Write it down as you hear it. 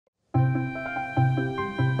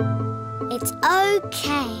It's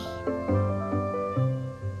okay.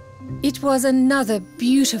 It was another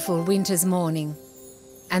beautiful winter's morning,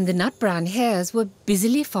 and the nut brown hares were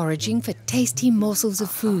busily foraging for tasty morsels of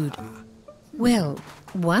food. Well,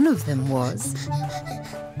 one of them was.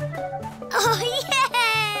 Oh,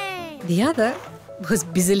 yay! The other was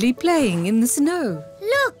busily playing in the snow.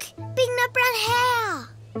 Look, big nut brown hare.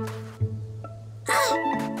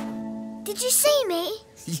 Did you see me?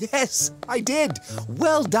 Yes, I did.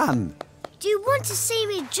 Well done. Do you want to see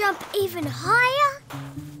me jump even higher?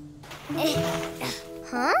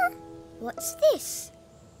 Huh? What's this?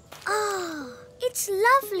 Oh, it's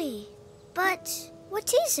lovely. But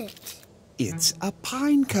what is it? It's a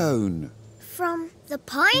pine cone. From the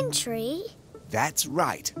pine tree? That's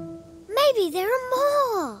right. Maybe there are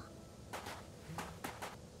more.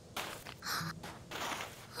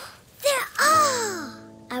 There are!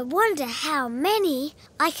 I wonder how many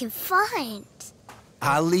I can find.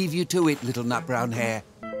 I'll leave you to it, little nut brown hare.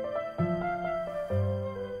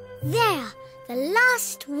 There, the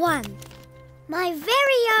last one. My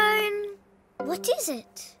very own... What is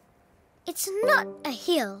it? It's not a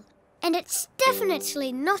hill, and it's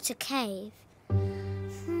definitely not a cave.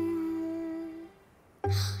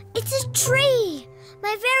 It's a tree!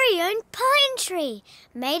 My very own pine tree,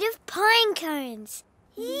 made of pine cones.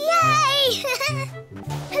 Yay!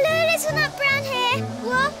 Hello, little nut brown hare.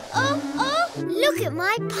 What? Oh! Look at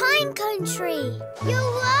my pine cone tree. Your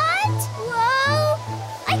what? Whoa!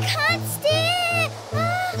 I can't steer!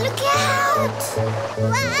 Ah, look out!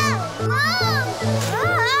 Wow! Mom!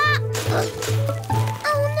 Ah!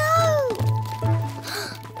 Oh no!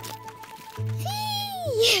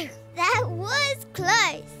 Phew! That was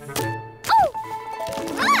close.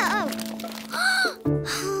 Oh!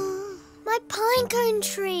 My pine cone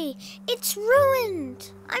tree. It's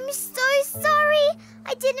ruined. I'm so sorry.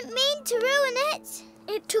 I didn't mean to ruin it.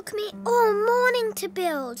 It took me all morning to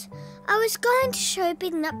build. I was going to show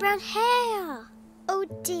Big Nut Brown Hare. Oh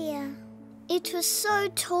dear. It was so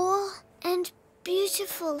tall and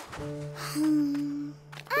beautiful. I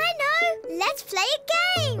know. Let's play a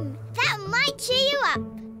game. That might cheer you up.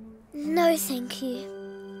 No, thank you.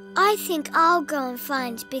 I think I'll go and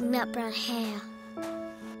find Big Nut Brown Hare.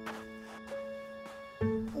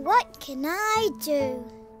 What can I do?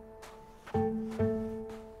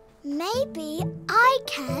 Maybe I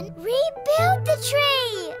can rebuild the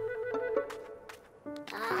tree.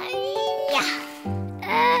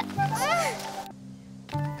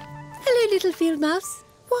 Hello, little field mouse.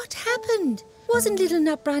 What happened? Wasn't little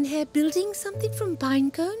nut brown hare building something from pine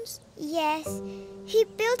cones? Yes, he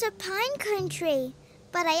built a pine cone tree,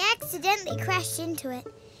 but I accidentally crashed into it.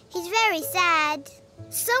 He's very sad.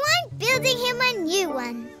 So I'm building him a new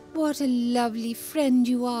one. What a lovely friend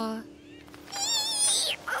you are.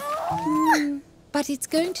 But it's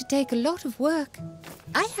going to take a lot of work.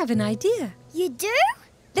 I have an idea. You do?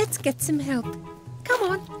 Let's get some help. Come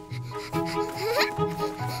on.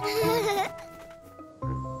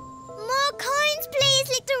 More cones, please,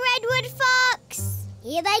 little redwood fox.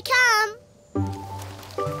 Here they come.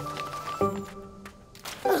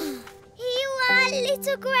 Here you are,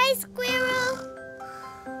 little grey squirrel.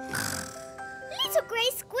 Little grey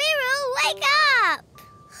squirrel, wake up!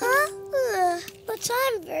 Huh? But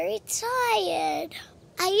I'm very tired.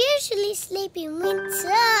 I usually sleep in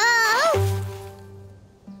winter.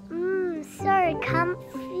 So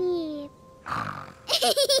comfy.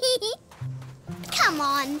 Come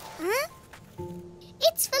on. Huh?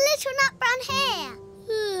 It's for little nut brown hare.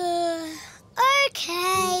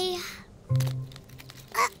 Okay.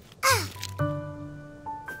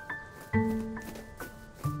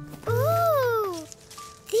 Ooh,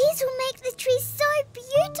 these will make the tree so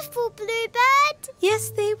beautiful, Bluebird. Yes,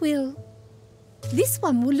 they will. This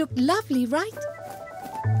one will look lovely, right?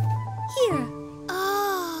 Here.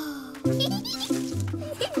 Oh.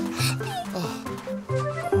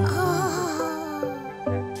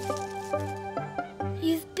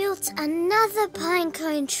 You've built another pine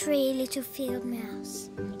cone tree, little field mouse.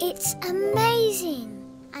 It's amazing.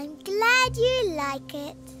 I'm glad you like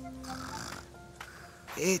it.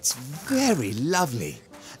 It's very lovely.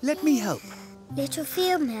 Let me help. Little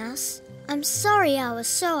field mouse, I'm sorry I was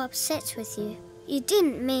so upset with you. You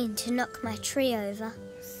didn't mean to knock my tree over.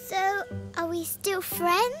 So, are we still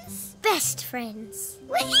friends? Best friends.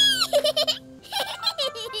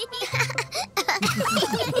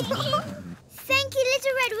 Thank you,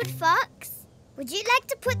 little redwood fox. Would you like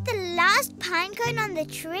to put the last pine cone on the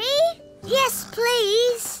tree? Yes,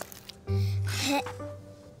 please.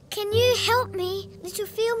 Can you help me, little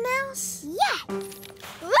field mouse? Yes.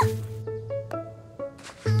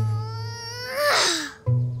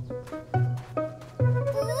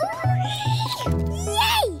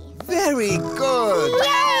 Very good.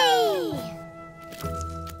 Yay!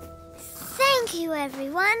 Thank you,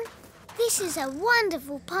 everyone. This is a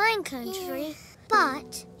wonderful pine cone tree,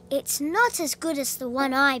 but it's not as good as the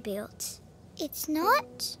one I built. It's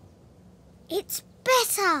not? It's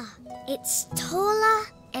better. It's taller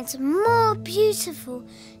and more beautiful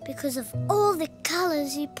because of all the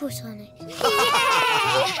colours you put on it.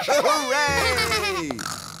 Hooray!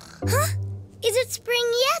 Huh? Is it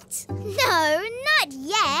spring yet? No, not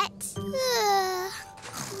yet.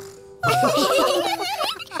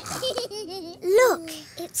 Look,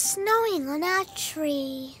 it's snowing on our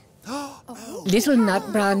tree. Little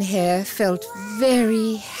Nut Brown Hare felt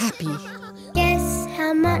very happy. Guess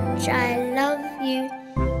how much I love you.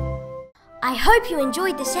 I hope you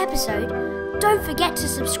enjoyed this episode. Don't forget to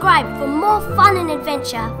subscribe for more fun and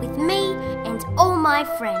adventure with me and all my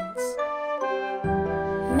friends.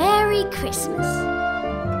 Merry Christmas.